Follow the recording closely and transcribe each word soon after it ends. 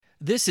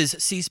This is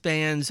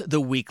C-SPAN's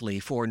The Weekly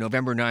for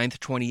November 9th,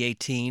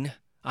 2018.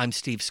 I'm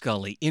Steve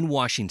Scully in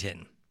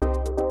Washington.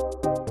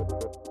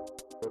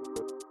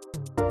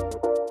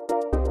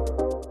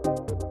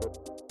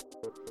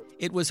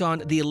 It was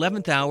on the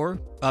 11th hour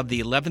of the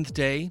 11th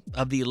day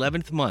of the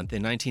 11th month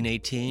in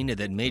 1918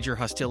 that major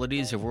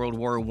hostilities of World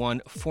War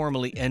I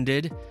formally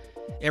ended.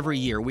 Every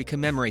year we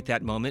commemorate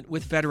that moment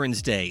with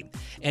Veterans Day,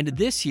 and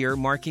this year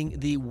marking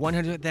the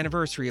 100th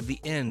anniversary of the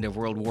end of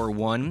World War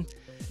I.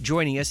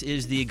 Joining us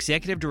is the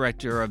Executive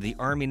Director of the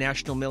Army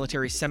National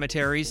Military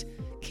Cemeteries,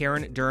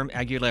 Karen Durham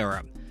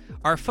Aguilera.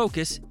 Our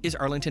focus is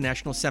Arlington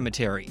National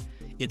Cemetery,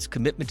 its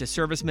commitment to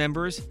service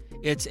members,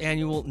 its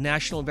annual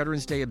National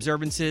Veterans Day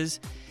observances,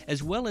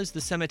 as well as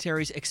the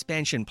cemetery's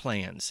expansion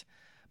plans.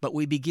 But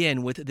we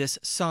begin with this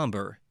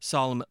somber,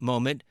 solemn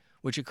moment,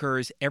 which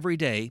occurs every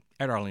day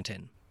at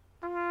Arlington.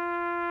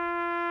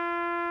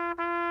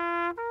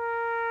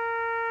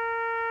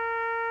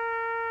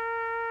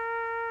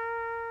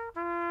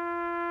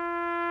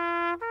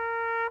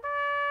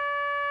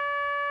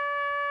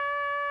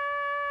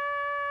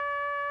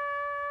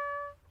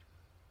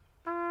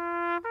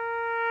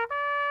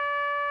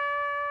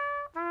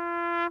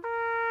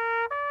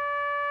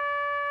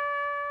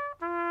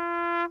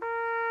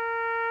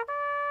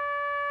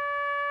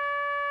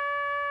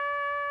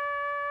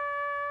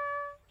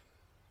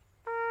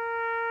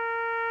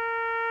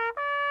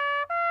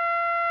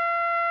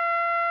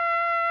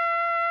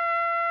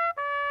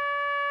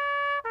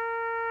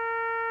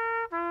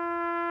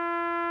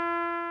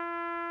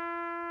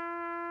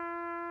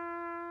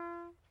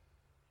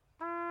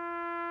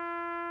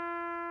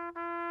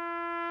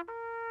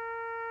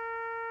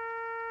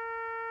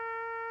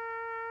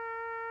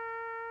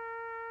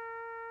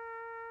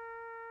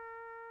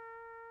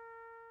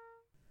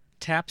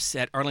 Taps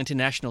at Arlington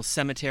National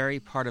Cemetery,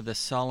 part of the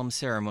solemn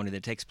ceremony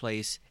that takes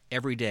place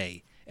every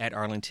day at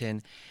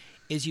Arlington.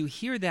 As you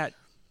hear that,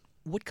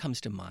 what comes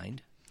to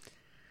mind?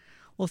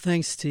 Well,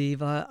 thanks,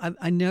 Steve.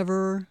 I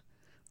never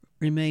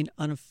remain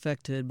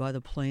unaffected by the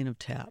playing of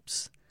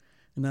taps,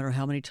 no matter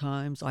how many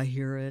times I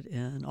hear it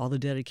and all the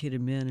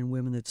dedicated men and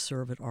women that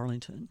serve at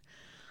Arlington.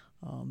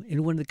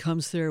 Anyone that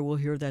comes there will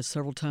hear that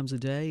several times a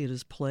day. It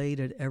is played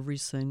at every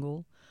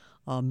single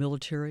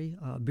military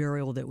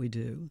burial that we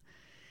do.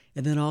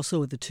 And then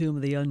also at the Tomb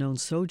of the Unknown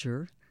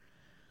Soldier,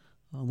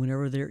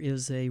 whenever there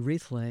is a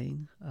wreath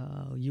laying,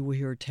 you will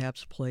hear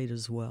taps played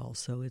as well.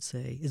 So it's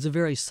a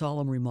very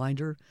solemn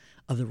reminder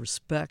of the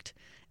respect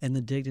and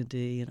the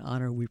dignity and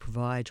honor we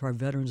provide to our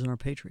veterans and our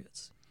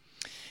patriots.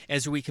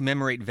 As we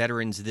commemorate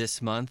veterans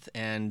this month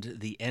and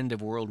the end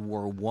of World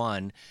War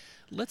I,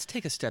 let's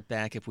take a step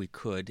back if we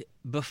could.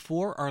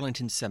 Before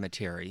Arlington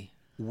Cemetery,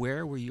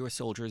 where were your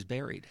soldiers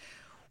buried?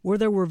 Well,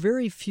 there were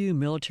very few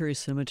military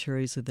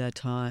cemeteries at that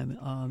time.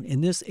 In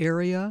this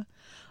area,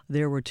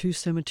 there were two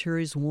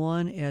cemeteries,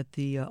 one at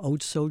the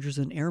Old Soldiers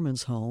and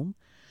Airmen's Home.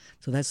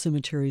 So that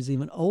cemetery is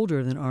even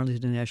older than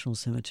Arlington National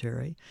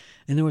Cemetery.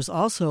 And there was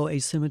also a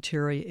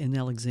cemetery in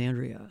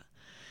Alexandria.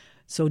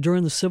 So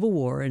during the Civil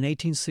War in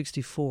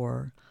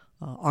 1864,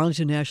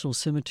 Arlington National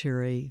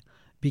Cemetery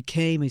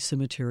became a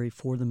cemetery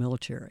for the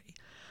military.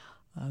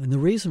 And the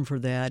reason for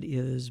that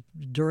is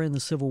during the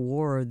Civil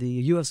War, the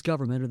U.S.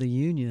 government or the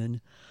Union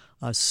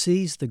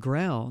seized the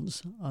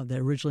grounds that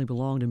originally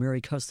belonged to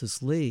Mary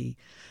Custis Lee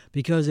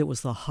because it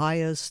was the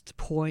highest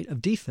point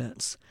of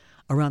defense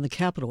around the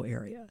capital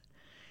area.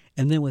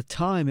 And then with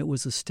time, it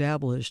was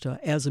established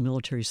as a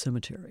military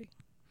cemetery.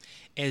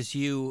 As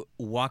you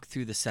walk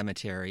through the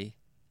cemetery,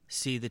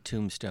 see the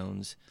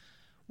tombstones,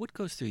 what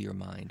goes through your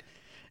mind?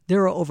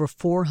 There are over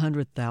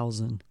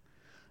 400,000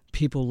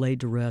 people laid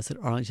to rest at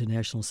Arlington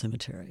National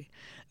Cemetery.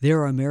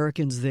 There are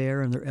Americans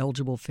there and their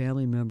eligible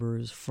family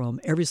members from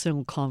every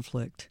single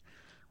conflict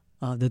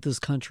that this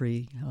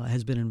country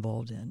has been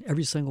involved in,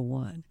 every single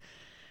one.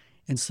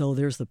 And so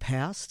there's the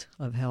past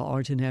of how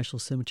Arlington National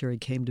Cemetery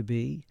came to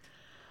be,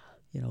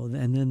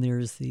 and then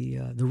there's the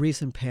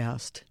recent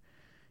past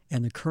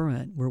and the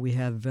current, where we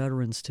have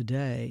veterans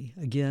today,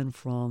 again,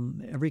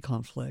 from every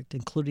conflict,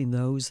 including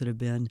those that have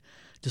been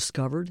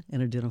discovered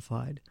and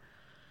identified,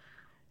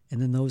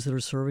 and then those that are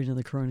serving in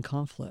the current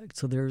conflict.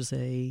 So there's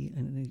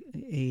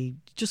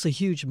just a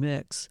huge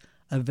mix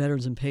of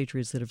veterans and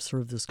patriots that have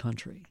served this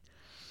country.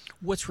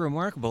 What's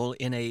remarkable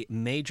in a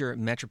major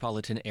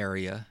metropolitan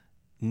area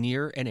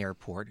near an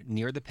airport,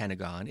 near the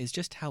Pentagon, is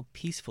just how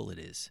peaceful it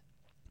is.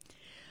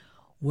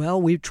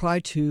 Well, we've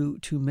tried to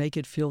make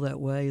it feel that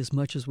way as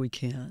much as we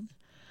can.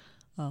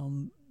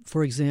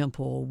 For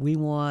example, we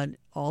want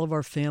all of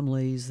our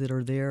families that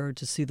are there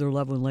to see their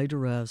loved one laid to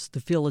rest to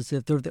feel as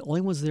if they're the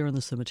only ones there in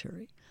the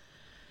cemetery.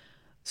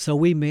 So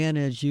we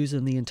manage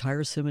using the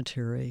entire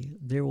cemetery.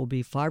 There will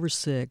be 5 or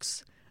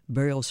 6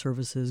 burial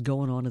services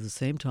going on at the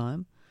same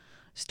time,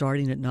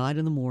 starting at 9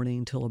 in the morning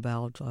until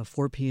about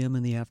 4 p.m.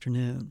 in the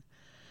afternoon.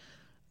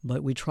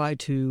 But we try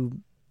to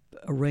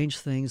arrange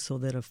things so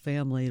that a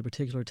family at a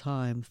particular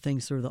time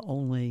thinks they're the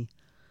only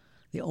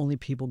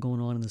people going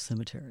on in the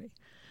cemetery.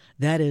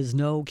 That is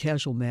no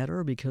casual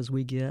matter because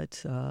we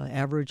get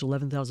average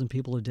 11,000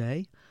 people a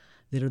day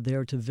that are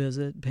there to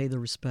visit, pay their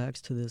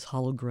respects to this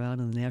hallowed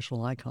ground and the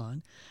national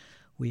icon.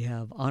 We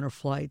have honor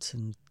flights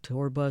and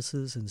tour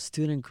buses and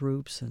student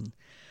groups and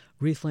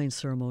wreath-laying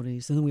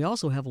ceremonies. And then we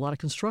also have a lot of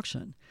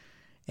construction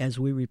as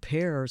we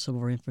repair some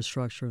of our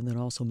infrastructure and then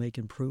also make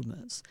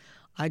improvements.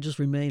 I just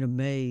remain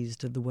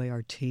amazed at the way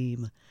our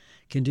team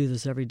can do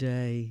this every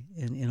day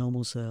in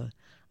almost a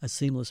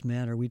seamless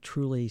manner. We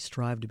truly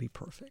strive to be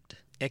perfect.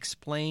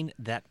 Explain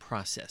that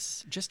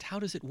process. Just how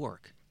does it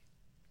work?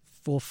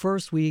 Well,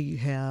 first, we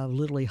have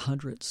literally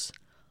hundreds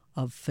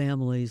of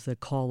families that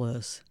call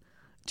us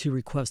to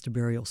request a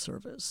burial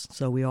service.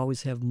 So we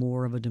always have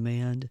more of a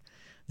demand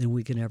than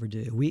we can ever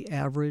do. We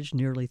average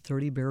nearly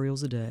 30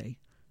 burials a day,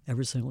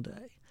 every single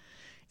day.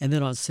 And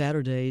then on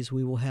Saturdays,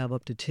 we will have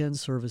up to 10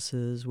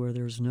 services where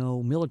there's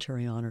no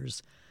military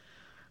honors.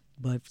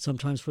 But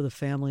sometimes for the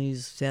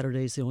families,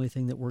 Saturday's the only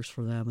thing that works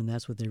for them, and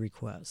that's what they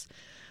request.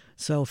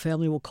 So a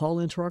family will call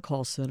into our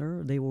call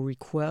center. They will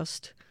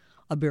request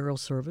a burial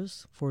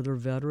service for their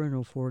veteran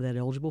or for that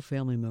eligible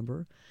family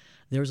member.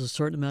 There's a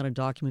certain amount of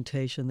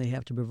documentation they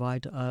have to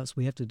provide to us.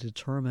 We have to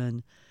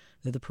determine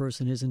that the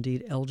person is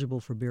indeed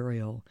eligible for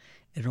burial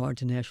at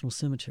Arlington National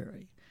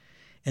Cemetery.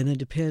 And then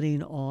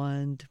depending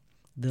on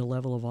the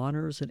level of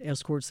honors and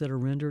escorts that are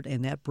rendered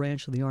and that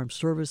branch of the armed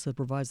service that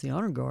provides the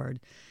honor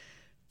guard,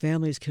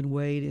 families can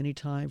wait any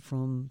time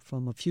from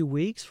a few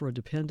weeks for a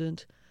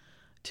dependent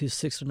to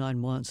 6 to 9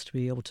 months to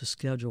be able to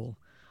schedule,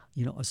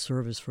 a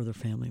service for their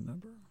family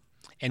member.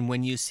 And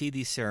when you see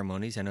these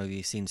ceremonies, I know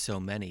you've seen so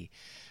many,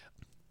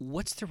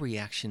 what's the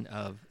reaction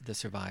of the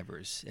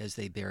survivors as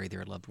they bury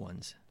their loved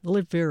ones? Well,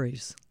 it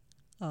varies.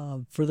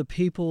 For the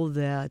people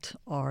that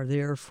are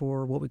there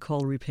for what we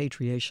call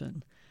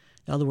repatriation,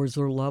 in other words,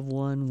 their loved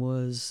one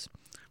was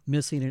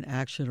missing in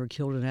action or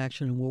killed in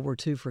action in World War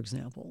II, for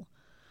example,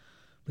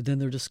 but then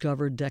they're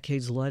discovered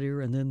decades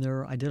later and then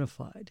they're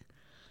identified.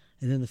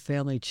 And then the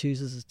family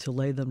chooses to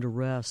lay them to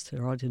rest at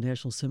Arlington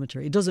National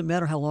Cemetery. It doesn't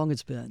matter how long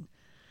it's been.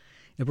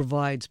 It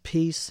provides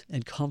peace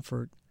and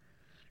comfort,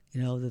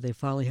 that they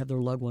finally have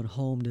their loved one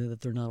home, that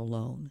they're not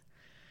alone.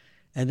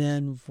 And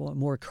then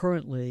more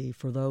currently,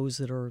 for those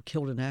that are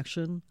killed in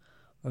action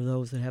or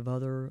those that have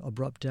other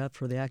abrupt death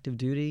for the active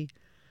duty,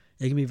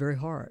 it can be very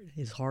hard.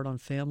 It's hard on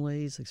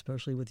families,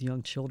 especially with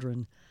young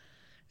children.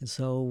 And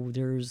so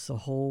there's a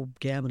whole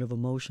gamut of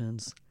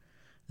emotions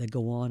that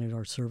go on at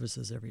our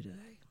services every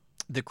day.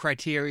 The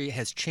criteria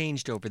has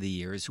changed over the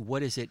years.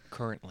 What is it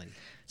currently?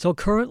 So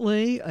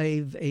currently,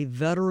 a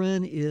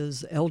veteran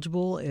is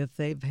eligible if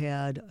they've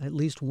had at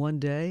least 1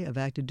 day of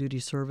active duty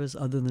service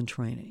other than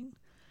training.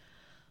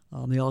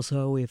 They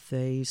also, if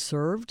they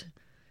served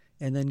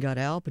and then got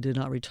out but did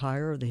not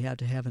retire, they have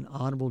to have an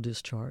honorable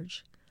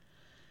discharge.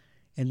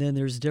 And then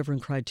there's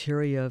different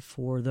criteria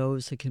for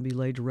those that can be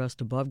laid to rest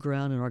above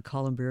ground in our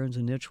columbations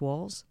and niche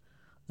walls.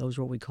 Those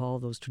are what we call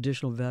those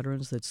traditional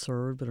veterans that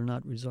served but are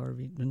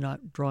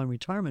not drawing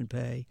retirement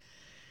pay.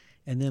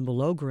 And then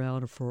below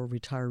ground are for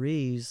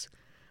retirees,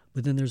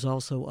 but then there's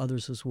also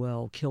others as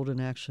well, killed in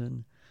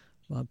action,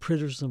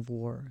 prisoners of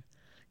war,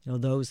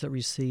 those that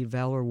receive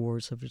Valor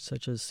Awards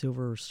such as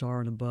Silver Star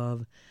and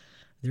above.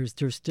 There's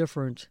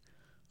different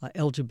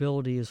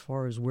eligibility as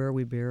far as where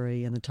we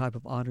bury and the type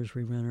of honors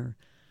we render.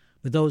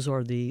 But those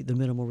are the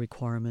minimal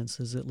requirements,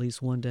 is at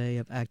least 1 day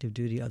of active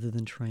duty other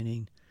than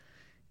training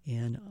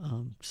and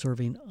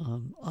serving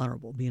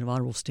honorable, being of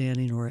honorable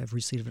standing or have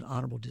received an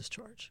honorable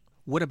discharge.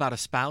 What about a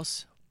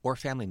spouse or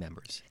family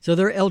members? So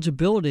their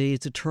eligibility is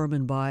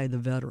determined by the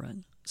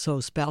veteran.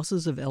 So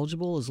spouses are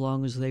eligible as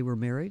long as they were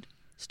married,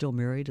 still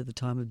married at the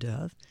time of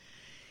death.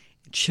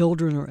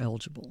 Children are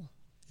eligible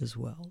as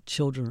well.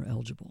 Children are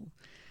eligible.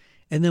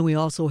 And then we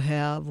also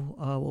have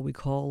what we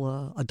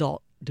call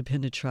adult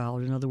dependent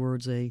child. In other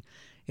words, a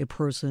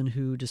person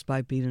who,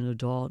 despite being an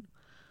adult,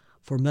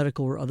 for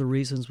medical or other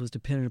reasons, was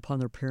dependent upon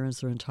their parents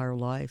their entire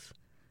life,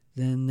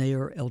 then they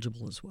are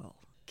eligible as well.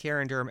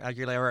 Karen Durham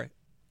Aguilera,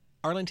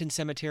 Arlington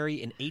Cemetery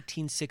in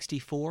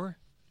 1864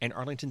 and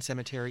Arlington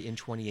Cemetery in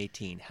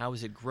 2018. How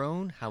has it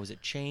grown? How has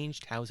it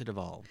changed? How has it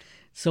evolved?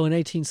 So in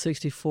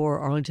 1864,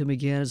 Arlington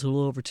began as a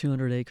little over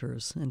 200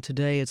 acres, and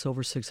today it's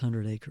over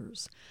 600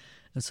 acres.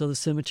 And so the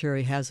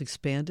cemetery has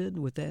expanded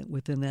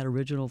within that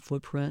original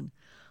footprint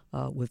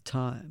with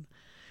time.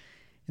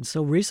 And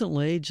so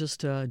recently,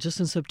 just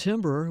in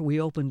September,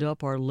 we opened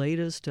up our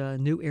latest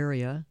new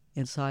area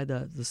inside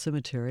the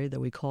cemetery that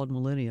we called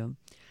Millennium.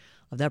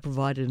 That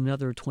provided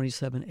another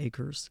 27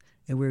 acres,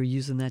 and we're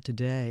using that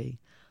today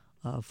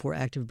for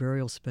active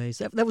burial space.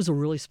 That was a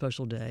really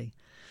special day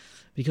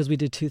because we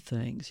did two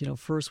things.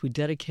 First, we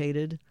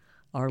dedicated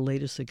our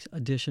latest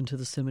addition to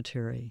the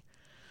cemetery,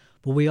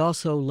 but we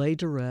also laid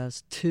to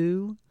rest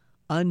 2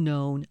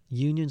 unknown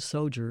Union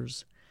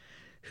soldiers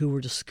who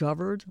were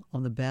discovered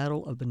on the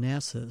Battle of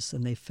Manassas,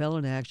 and they fell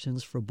in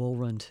actions for Bull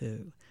Run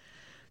 2.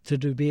 So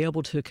to be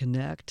able to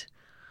connect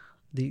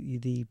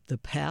the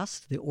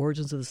past, the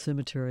origins of the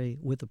cemetery,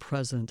 with the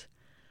present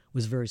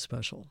was very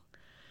special.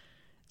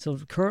 So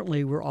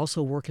currently we're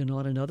also working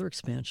on another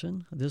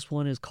expansion. This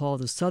one is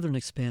called the Southern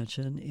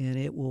Expansion, and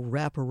it will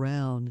wrap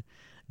around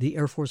the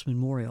Air Force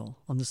Memorial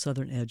on the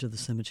southern edge of the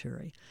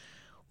cemetery.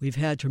 We've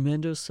had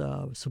tremendous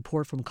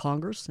support from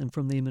Congress and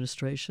from the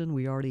administration.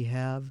 We already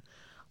have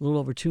a little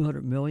over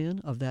 $200 million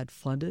of that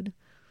funded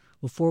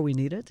before we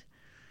need it,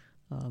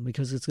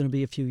 because it's going to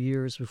be a few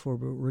years before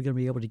we're going to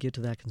be able to get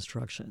to that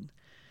construction.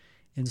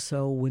 And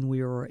so when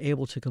we are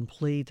able to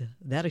complete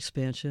that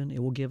expansion,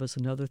 it will give us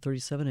another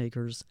 37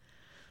 acres.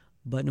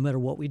 But no matter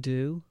what we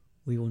do,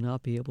 we will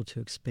not be able to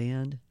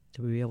expand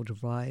to be able to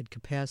provide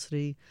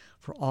capacity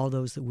for all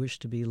those that wish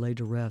to be laid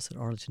to rest at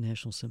Arlington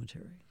National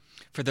Cemetery.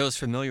 For those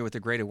familiar with the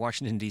greater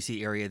Washington,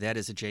 D.C. area, that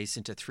is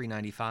adjacent to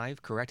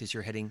 395, correct, as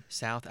you're heading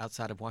south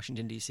outside of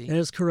Washington, D.C.? That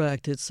is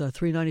correct. It's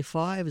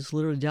 395. It's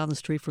literally down the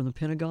street from the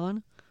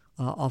Pentagon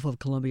off of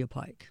Columbia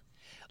Pike.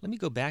 Let me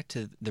go back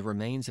to the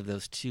remains of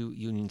those two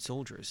Union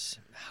soldiers.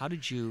 How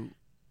did you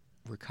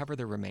recover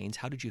the remains?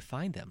 How did you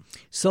find them?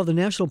 So the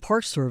National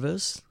Park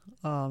Service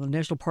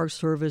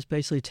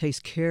basically takes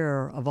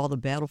care of all the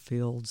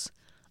battlefields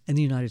in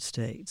the United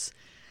States.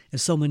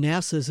 And so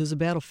Manassas is a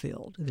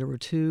battlefield. There were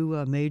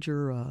two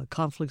major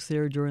conflicts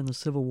there during the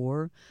Civil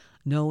War,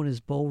 known as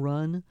Bull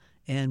Run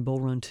and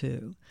Bull Run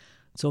II.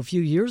 So a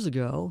few years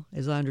ago,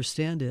 as I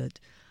understand it,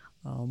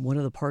 one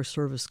of the Park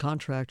Service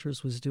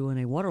contractors was doing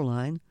a water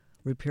line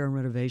repair and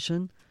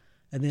renovation,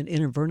 and then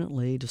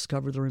inadvertently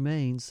discovered the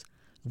remains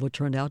of what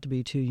turned out to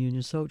be two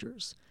Union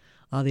soldiers.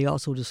 They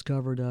also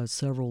discovered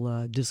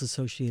several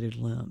disassociated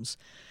limbs.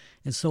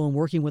 And so in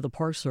working with the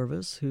Park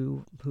Service,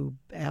 who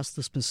asked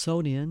the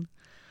Smithsonian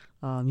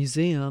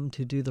Museum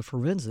to do the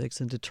forensics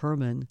and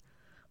determine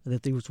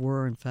that these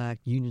were, in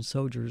fact, Union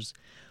soldiers,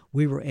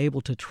 we were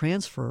able to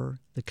transfer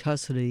the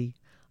custody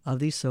of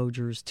these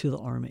soldiers to the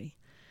Army.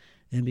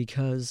 And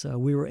because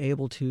we were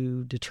able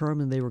to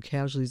determine they were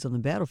casualties on the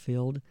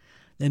battlefield,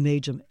 they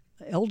made them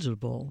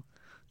eligible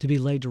to be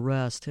laid to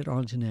rest at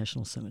Arlington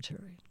National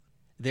Cemetery.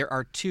 There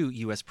are two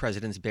U.S.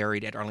 presidents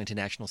buried at Arlington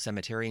National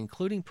Cemetery,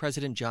 including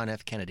President John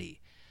F.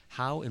 Kennedy.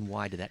 How and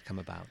why did that come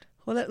about?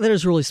 Well, that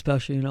is really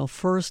special. You know,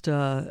 first,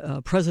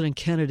 President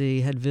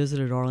Kennedy had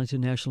visited Arlington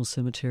National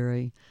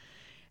Cemetery,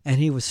 and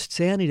he was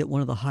standing at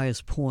one of the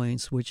highest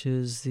points, which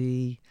is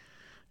the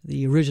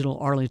original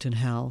Arlington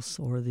House,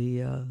 or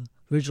the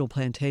original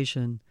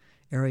plantation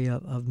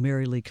area of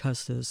Mary Lee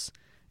Custis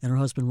and her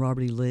husband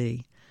Robert E.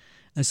 Lee.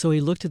 And so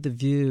he looked at the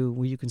view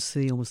where you can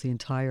see almost the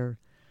entire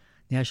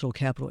National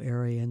Capital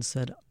area and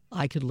said,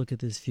 I could look at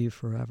this view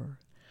forever.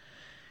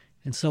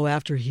 And so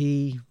after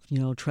he,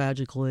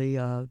 tragically,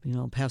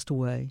 passed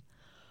away,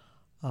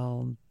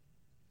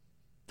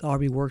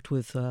 Arby worked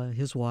with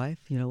his wife,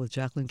 with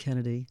Jacqueline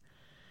Kennedy,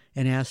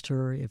 and asked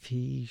her if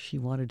she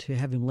wanted to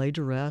have him laid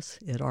to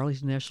rest at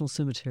Arlington National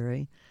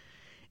Cemetery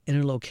in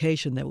a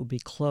location that would be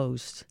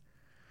close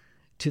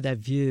to that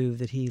view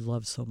that he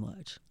loved so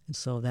much. And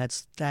so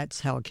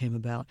that's how it came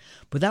about.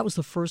 But that was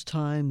the first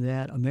time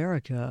that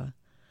America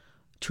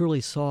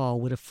truly saw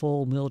what a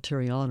full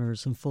military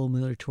honors and full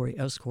military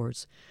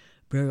escorts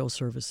burial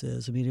service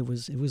is. I mean, it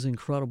was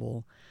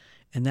incredible.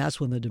 And that's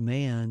when the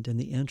demand and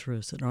the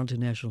interest at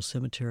Arlington National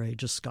Cemetery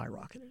just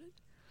skyrocketed.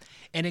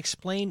 And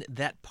explain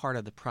that part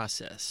of the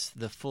process,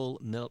 the full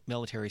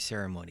military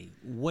ceremony.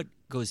 What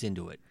goes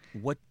into it?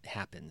 What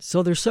happens?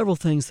 So there's several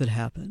things that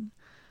happen.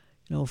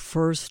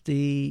 First,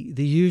 the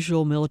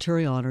usual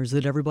military honors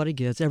that everybody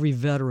gets, every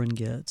veteran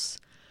gets,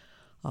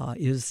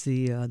 is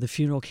the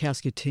funeral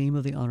casket team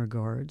of the Honor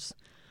Guards,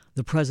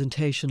 the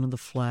presentation of the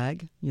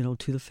flag,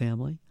 to the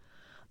family,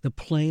 the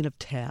playing of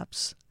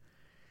taps,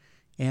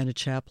 and a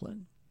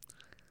chaplain.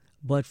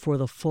 But for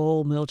the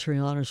full military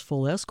honors,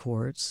 full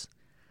escorts,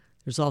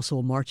 there's also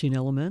a marching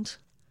element.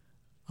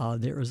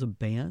 There is a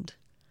band.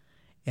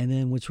 And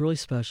then what's really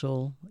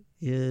special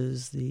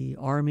is the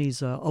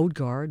Army's Ode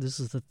Guard. This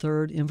is the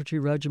 3rd Infantry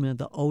Regiment,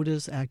 the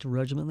oldest active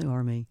regiment in the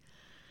Army.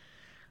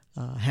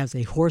 Has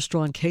a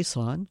horse-drawn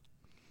caisson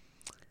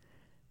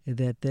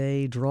that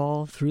they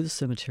draw through the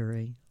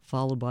cemetery,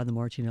 followed by the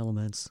marching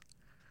elements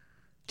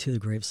to the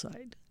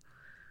gravesite.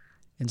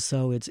 And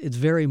so it's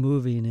very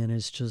moving, and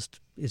it's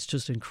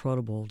just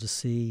incredible to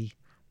see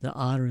the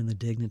honor and the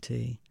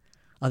dignity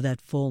of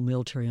that full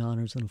military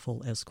honors and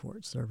full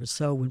escort service.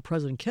 So when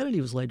President Kennedy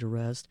was laid to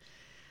rest,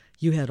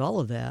 you had all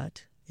of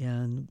that,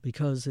 and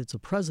because it's a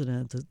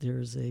president,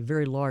 there's a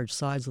very large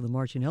size of the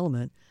marching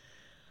element.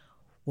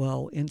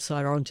 Well,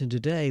 inside Arlington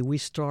today, we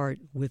start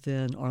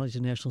within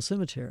Arlington National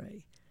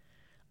Cemetery.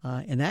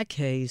 In that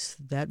case,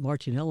 that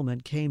marching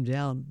element came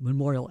down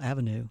Memorial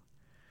Avenue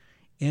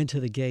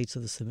into the gates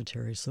of the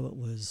cemetery, so it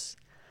was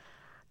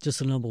just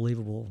an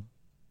unbelievable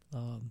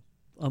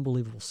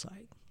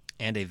sight.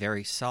 And a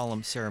very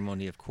solemn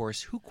ceremony, of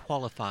course. Who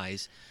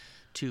qualifies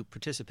to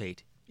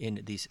participate in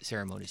these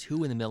ceremonies?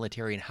 Who in the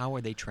military, and how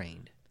are they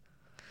trained?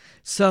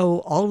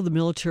 So all of the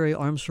military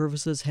armed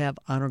services have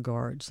honor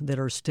guards that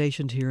are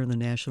stationed here in the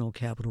National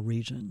Capital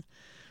Region.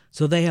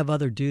 So they have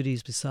other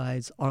duties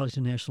besides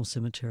Arlington National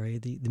Cemetery,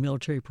 the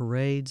military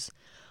parades,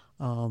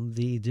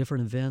 the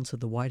different events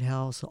at the White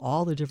House,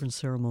 all the different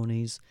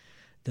ceremonies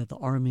that the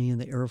Army and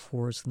the Air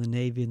Force and the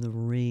Navy and the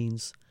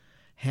Marines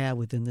have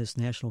within this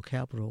national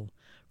capital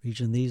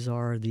region. These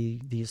are the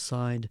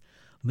assigned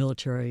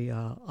military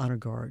honor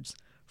guards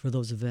for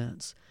those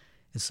events.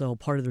 And so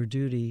part of their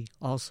duty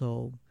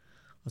also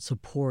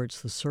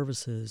supports the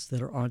services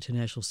that are Arlington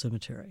National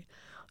Cemetery.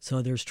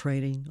 So there's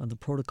training on the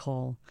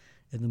protocol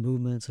and the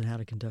movements and how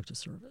to conduct a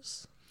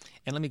service.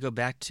 And let me go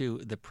back to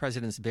the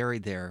presidents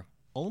buried there.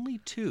 Only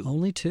two.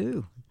 Only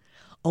two.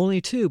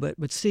 Only two.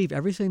 But Steve,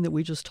 everything that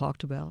we just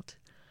talked about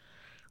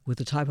with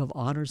the type of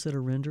honors that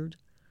are rendered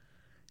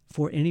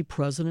for any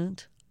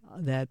president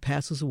that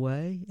passes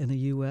away in the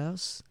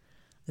U.S.,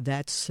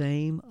 that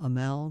same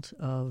amount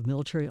of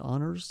military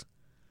honors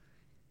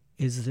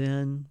is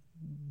then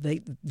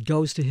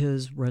goes to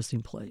his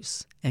resting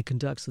place and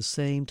conducts the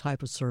same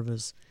type of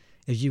service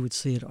as you would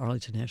see at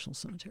Arlington National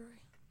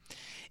Cemetery.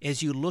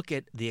 As you look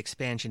at the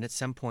expansion, at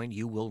some point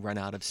you will run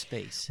out of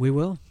space. We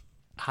will.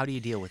 How do you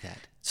deal with that?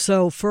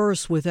 So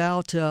first,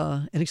 without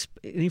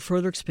any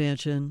further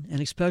expansion,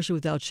 and especially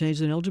without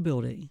changing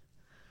eligibility,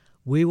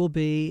 we will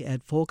be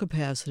at full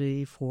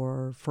capacity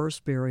for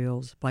first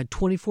burials by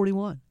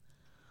 2041.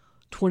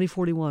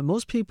 2041.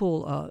 Most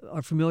people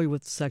are familiar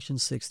with Section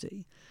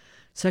 60.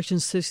 Section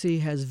 60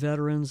 has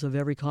veterans of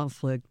every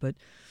conflict, but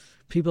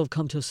people have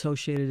come to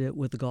associate it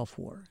with the Gulf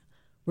War.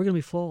 We're going to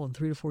be full in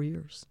 3 to 4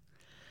 years.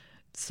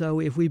 So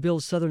if we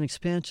build southern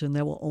expansion,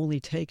 that will only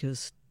take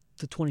us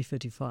to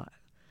 2055.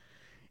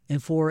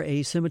 And for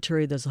a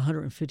cemetery that's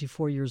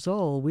 154 years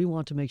old, we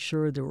want to make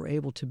sure that we're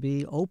able to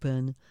be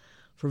open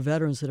for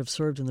veterans that have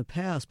served in the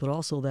past, but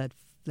also that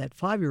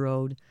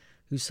 5-year-old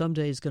who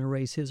someday is going to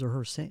raise his or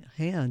her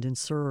hand and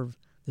serve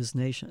this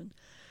nation.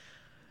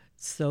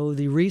 So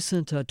the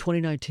recent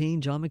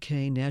 2019 John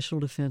McCain National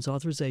Defense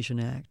Authorization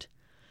Act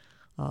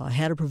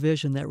had a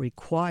provision that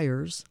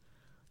requires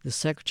the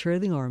Secretary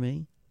of the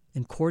Army,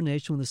 in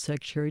coordination with the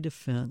Secretary of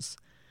Defense,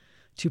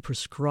 to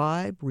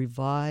prescribe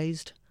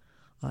revised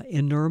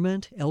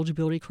interment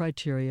eligibility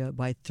criteria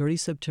by 30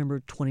 September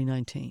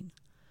 2019.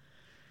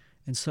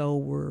 And so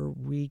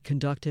we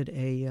conducted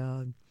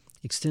a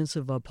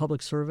extensive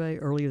public survey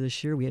earlier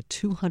this year. We had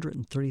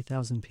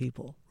 230,000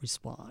 people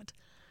respond.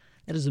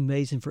 That is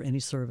amazing for any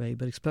survey,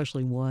 but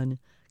especially one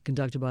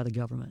conducted by the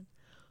government.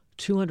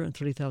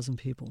 230,000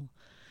 people.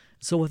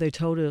 So what they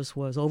told us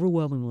was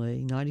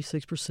overwhelmingly,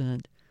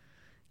 96%,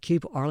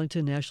 keep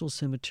Arlington National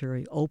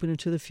Cemetery open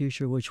into the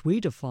future, which we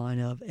define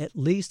of at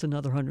least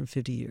another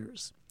 150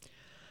 years.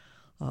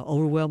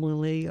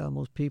 Overwhelmingly,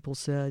 most people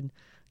said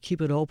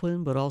keep it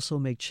open, but also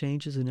make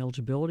changes in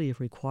eligibility if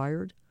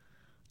required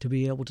to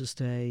be able to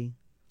stay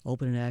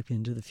open and active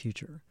into the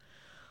future.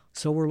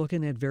 So we're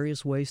looking at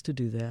various ways to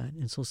do that.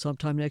 And so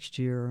sometime next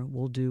year,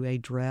 we'll do a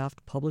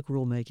draft public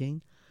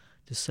rulemaking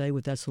to say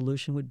what that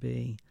solution would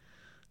be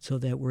so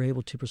that we're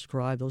able to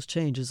prescribe those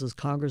changes as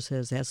Congress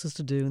has asked us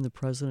to do and the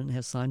President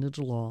has signed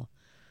into law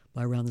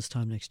by around this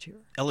time next year.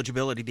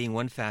 Eligibility being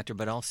one factor,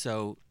 but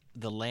also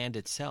the land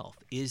itself.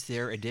 Is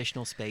there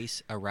additional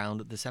space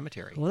around the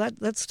cemetery? Well,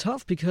 that's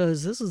tough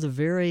because this is a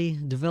very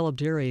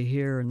developed area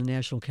here in the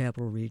National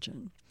Capital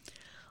Region.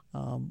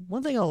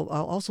 One thing I'll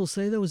also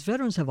say, though, is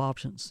veterans have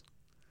options.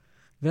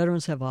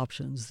 Veterans have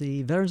options.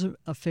 The Veterans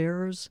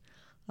Affairs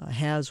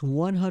has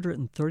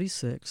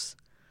 136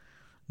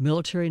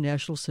 military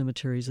national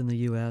cemeteries in the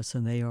U.S.,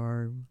 and they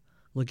are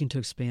looking to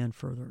expand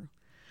further.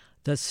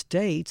 The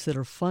states that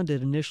are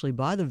funded initially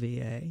by the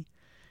VA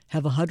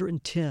have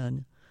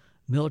 110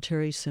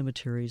 military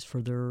cemeteries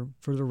for their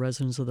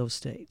residents of those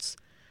states.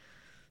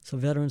 So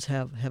veterans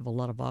have a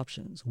lot of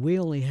options. We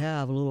only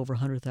have a little over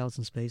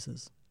 100,000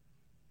 spaces.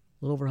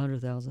 A little over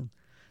 100,000.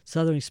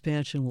 Southern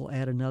expansion will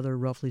add another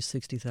roughly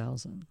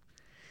 60,000.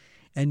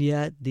 And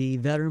yet the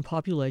veteran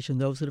population,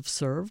 those that have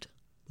served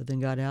but then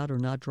got out or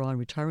not drawing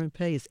retirement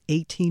pay, is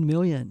 18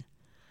 million.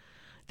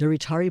 The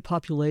retiree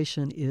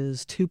population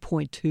is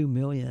 2.2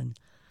 million.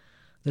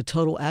 The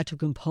total active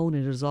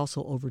component is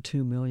also over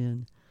 2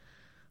 million.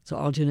 So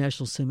Arlington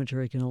National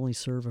Cemetery can only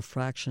serve a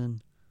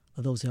fraction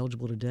of those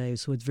eligible today.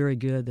 So it's very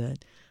good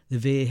that the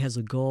VA has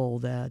a goal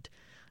that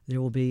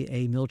there will be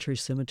a military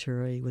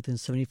cemetery within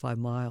 75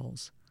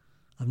 miles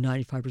of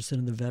 95%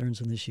 of the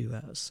veterans in this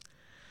U.S.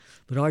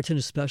 But Arlington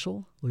is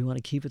special. We want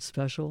to keep it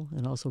special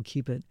and also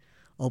keep it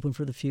open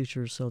for the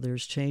future. So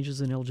there's changes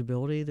in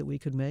eligibility that we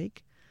could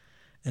make.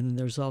 And then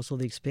there's also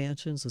the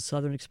expansions, the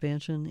southern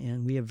expansion,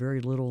 and we have very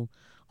little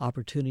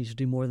opportunity to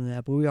do more than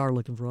that. But we are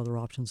looking for other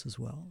options as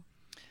well.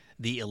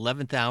 The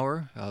 11th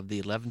hour of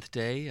the 11th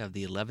day of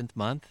the 11th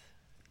month,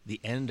 the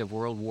end of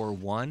World War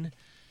I,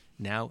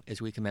 now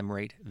as we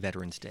commemorate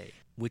Veterans Day,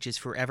 which is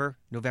forever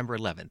November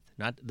 11th,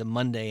 not the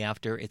Monday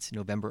after. It's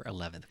November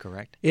 11th,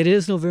 correct? It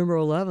is November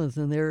 11th,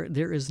 and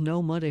there is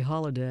no Monday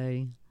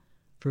holiday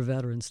for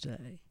Veterans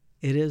Day.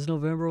 It is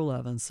November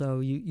 11th,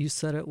 so you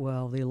said it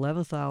well, the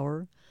 11th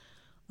hour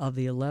of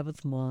the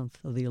 11th month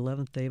of the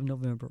 11th day of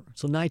November.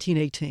 So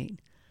 1918.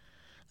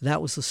 That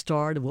was the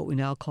start of what we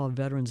now call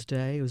Veterans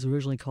Day. It was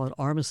originally called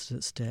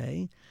Armistice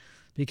Day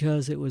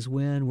because it was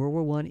when World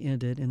War I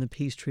ended and the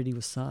peace treaty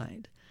was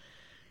signed.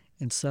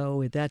 And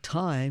so at that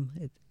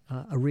time,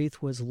 a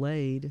wreath was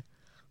laid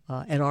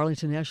at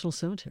Arlington National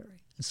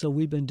Cemetery. And so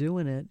we've been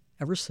doing it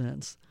ever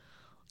since,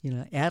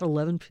 at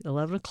 11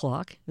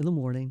 o'clock in the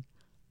morning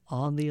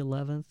on the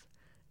 11th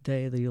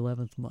day of the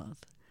 11th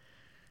month.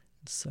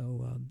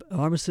 So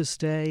Armistice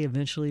Day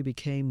eventually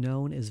became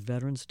known as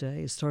Veterans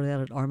Day. It started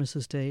out at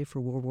Armistice Day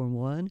for World War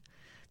I.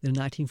 Then in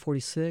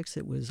 1946,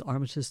 it was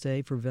Armistice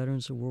Day for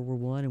veterans of World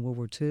War I and World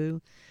War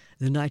II.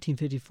 Then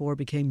 1954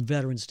 became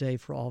Veterans Day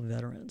for all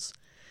veterans.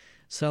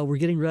 So we're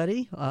getting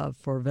ready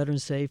for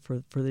Veterans Day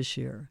for this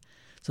year.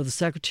 So the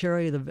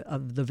Secretary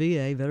of the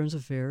VA, Veterans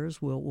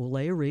Affairs, will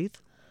lay a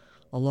wreath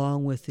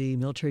along with the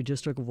Military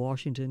District of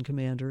Washington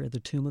commander at the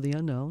Tomb of the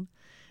Unknown,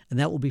 and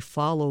that will be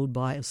followed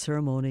by a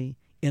ceremony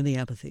in the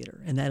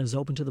amphitheater, and that is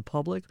open to the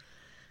public,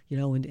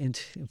 and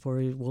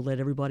we'll let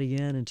everybody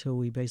in until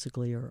we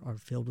basically are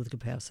filled with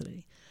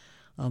capacity.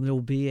 There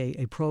will be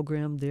a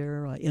program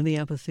there in the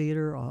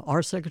amphitheater.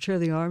 Our Secretary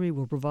of the Army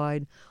will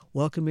provide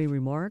welcoming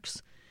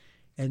remarks,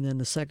 and then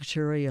the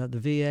Secretary of the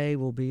VA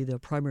will be the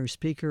primary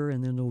speaker,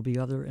 and then there will be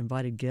other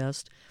invited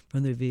guests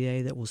from the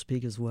VA that will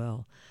speak as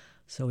well.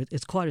 So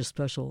it's quite a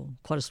special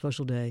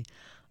day.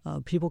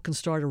 People can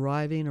start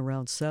arriving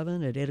around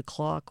 7. At 8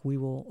 o'clock, we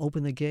will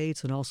open the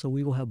gates, and also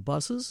we will have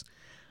buses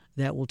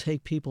that will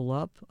take people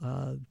up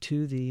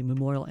to the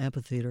Memorial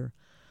Amphitheater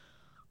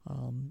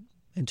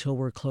until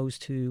we're close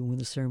to when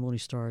the ceremony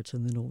starts.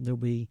 And then there'll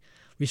be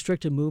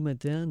restricted movement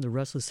then. The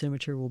rest of the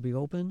cemetery will be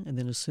open, and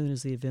then as soon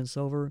as the event's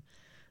over,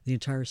 the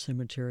entire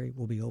cemetery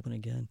will be open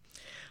again.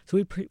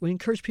 So we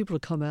encourage people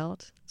to come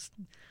out,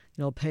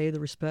 pay the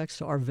respects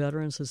to our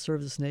veterans that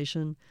serve this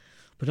nation,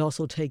 but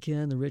also take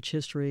in the rich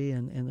history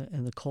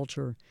and the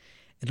culture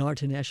in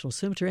Arlington National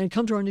Cemetery, and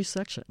come to our new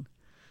section.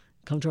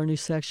 Come to our new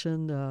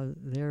section.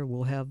 There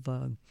we'll have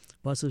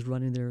buses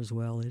running there as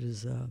well. It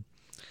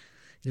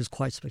is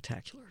quite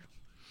spectacular.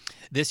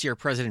 This year,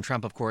 President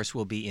Trump, of course,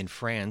 will be in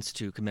France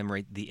to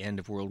commemorate the end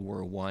of World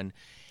War I.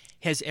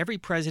 Has every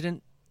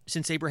president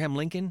since Abraham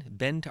Lincoln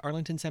been to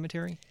Arlington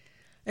Cemetery?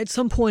 At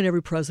some point,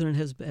 every president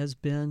has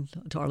been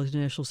to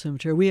Arlington National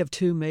Cemetery. We have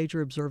 2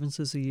 major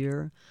observances a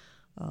year.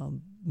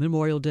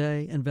 Memorial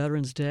Day and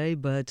Veterans Day,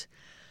 but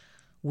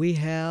we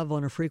have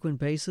on a frequent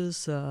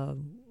basis,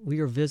 we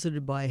are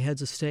visited by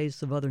heads of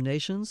states of other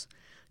nations,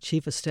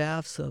 chief of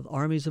staffs of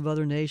armies of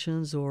other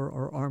nations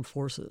or armed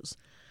forces.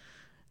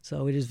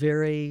 So it is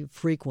very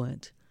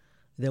frequent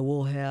that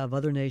we'll have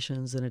other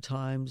nations, and at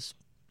times,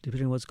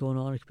 depending on what's going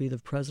on, it could be the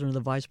president or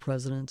the vice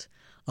president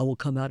will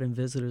come out and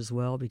visit as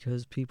well,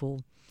 because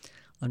people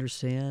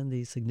understand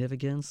the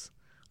significance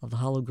of the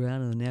hallowed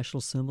ground and the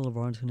national symbol of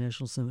Arlington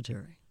National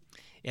Cemetery.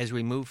 As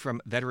we move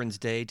from Veterans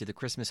Day to the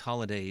Christmas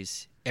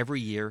holidays, every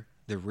year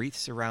the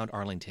wreaths around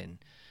Arlington.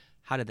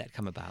 How did that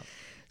come about?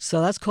 So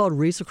that's called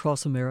Wreaths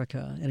Across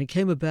America, and it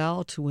came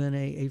about when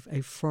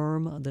a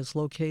firm that's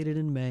located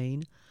in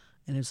Maine,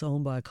 and it's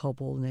owned by a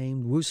couple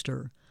named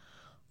Wooster,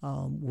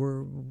 had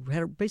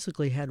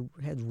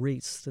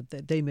wreaths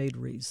that they made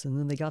wreaths, and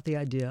then they got the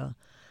idea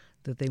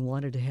that they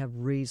wanted to have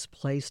wreaths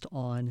placed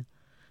on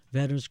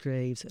veterans'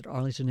 graves at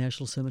Arlington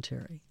National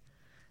Cemetery.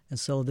 And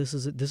so this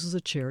is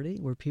a charity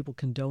where people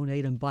can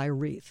donate and buy a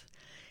wreath.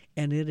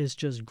 And it has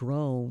just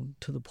grown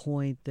to the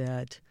point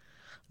that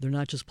they're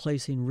not just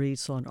placing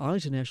wreaths on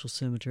Arlington National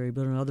Cemetery,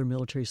 but on other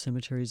military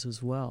cemeteries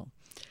as well.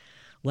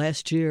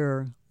 Last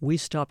year, we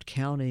stopped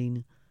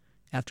counting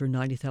after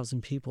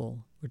 90,000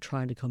 people were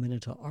trying to come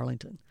into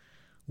Arlington.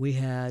 We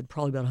had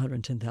probably about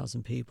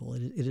 110,000 people.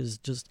 It is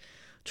just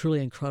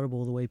truly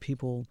incredible the way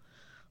people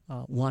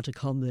want to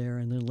come there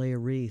and then lay a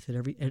wreath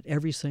at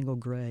every single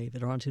grave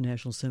at Arlington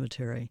National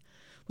Cemetery,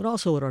 but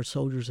also at our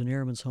Soldiers and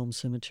Airmen's Home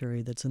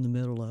Cemetery that's in the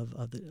middle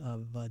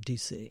of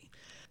D.C.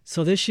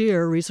 So this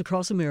year, Wreaths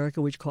Across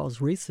America, which calls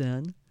Wreaths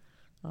In,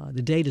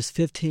 the date is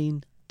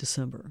 15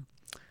 December.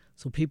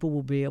 So people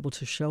will be able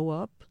to show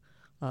up,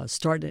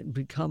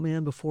 come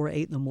in before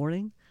 8 in the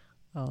morning.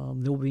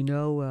 There will be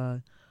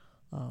no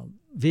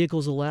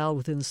vehicles allowed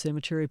within the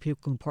cemetery.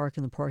 People can park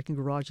in the parking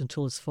garage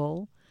until it's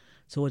full.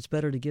 So it's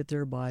better to get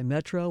there by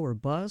metro or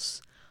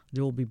bus.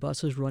 There will be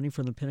buses running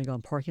from the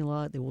Pentagon parking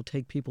lot. They will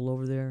take people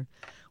over there.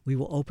 We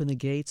will open the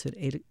gates at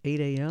 8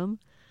 a.m.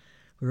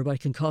 Everybody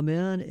can come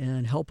in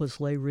and help us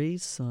lay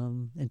wreaths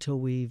until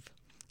we've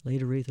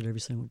laid a wreath at every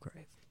single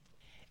grave.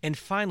 And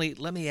finally,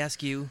 let me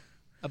ask you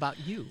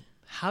about you.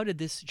 How did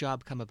this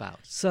job come about?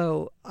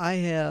 So I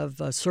have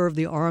served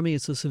the Army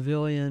as a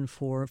civilian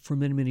for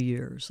many, many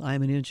years. I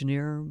am an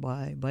engineer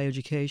by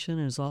education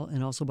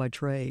and also by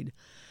trade.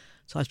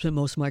 So I spent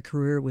most of my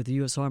career with the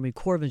U.S. Army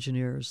Corps of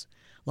Engineers,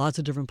 lots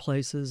of different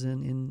places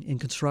in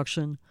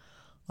construction,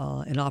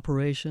 in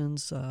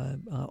operations,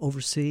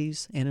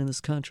 overseas and in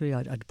this country.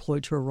 I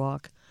deployed to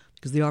Iraq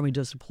because the Army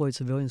does deploy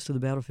civilians to the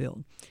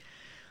battlefield.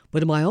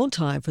 But in my own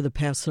time, for the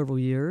past several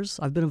years,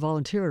 I've been a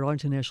volunteer at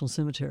Arlington National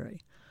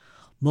Cemetery,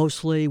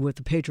 mostly with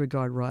the Patriot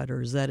Guard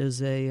Riders. That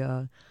is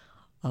a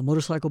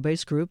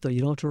motorcycle-based group, though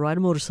you don't have to ride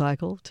a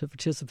motorcycle to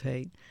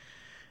participate,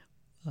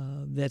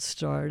 that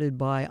started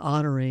by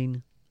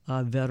honoring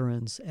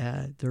veterans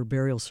at their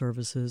burial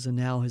services and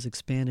now has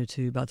expanded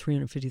to about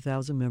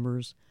 350,000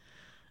 members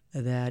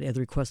that, at the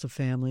request of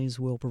families,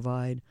 will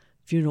provide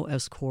funeral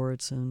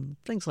escorts and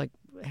things like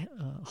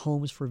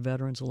homes for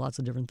veterans and lots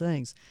of different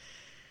things.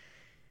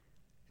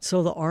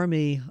 So the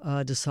Army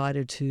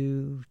decided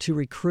to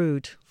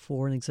recruit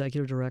for an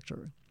executive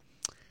director.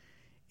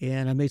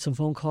 And I made some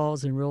phone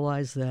calls and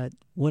realized that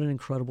what an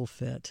incredible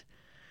fit,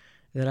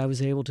 that I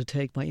was able to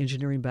take my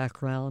engineering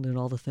background and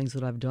all the things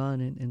that I've done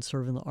in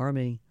serving the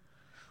Army,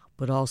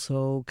 but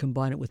also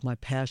combine it with my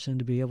passion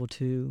to be able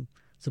to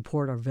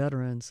support our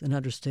veterans and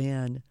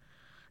understand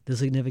the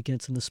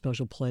significance and the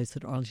special place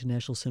that Arlington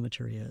National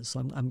Cemetery is.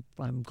 So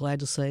I'm glad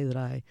to say that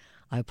I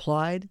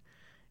applied,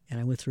 and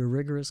I went through a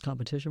rigorous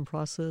competition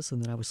process,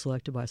 and then I was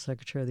selected by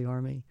Secretary of the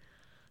Army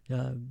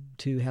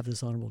to have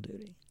this honorable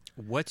duty.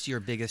 What's your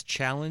biggest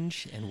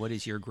challenge, and what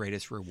is your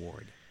greatest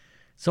reward?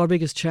 So our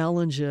biggest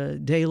challenge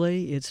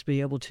daily is to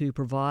be able to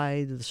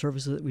provide the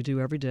services that we do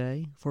every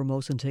day,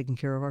 foremost in taking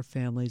care of our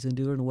families, and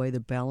do it in a way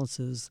that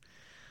balances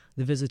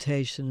the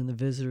visitation and the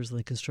visitors and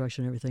the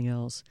construction and everything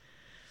else.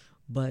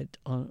 But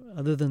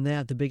other than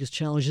that, the biggest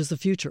challenge is the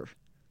future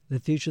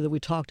that we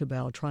talked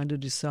about, trying to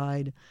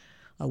decide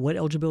what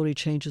eligibility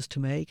changes to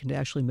make and to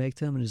actually make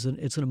them. And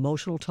it's an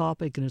emotional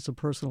topic and it's a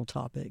personal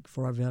topic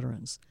for our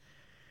veterans.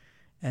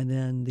 And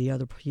then the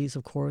other piece,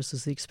 of course,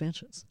 is the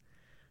expansions.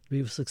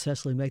 We will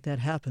successfully make that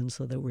happen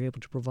so that we're able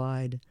to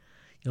provide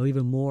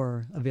even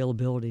more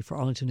availability for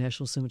Arlington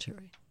National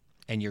Cemetery.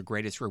 And your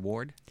greatest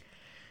reward?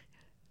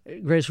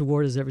 Greatest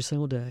reward is every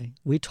single day.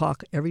 We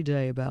talk every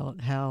day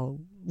about how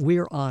we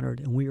are honored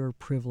and we are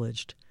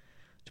privileged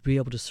to be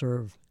able to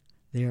serve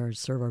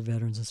our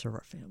veterans and serve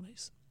our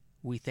families.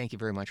 We thank you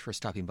very much for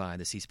stopping by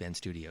the C-SPAN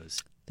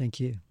studios. Thank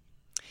you.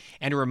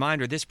 And a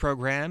reminder, this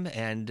program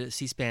and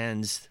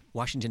C-SPAN's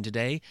Washington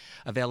Today,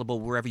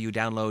 available wherever you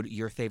download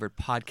your favorite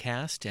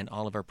podcast, and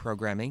all of our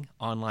programming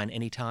online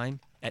anytime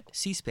at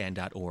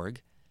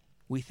cspan.org.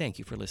 We thank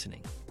you for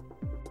listening.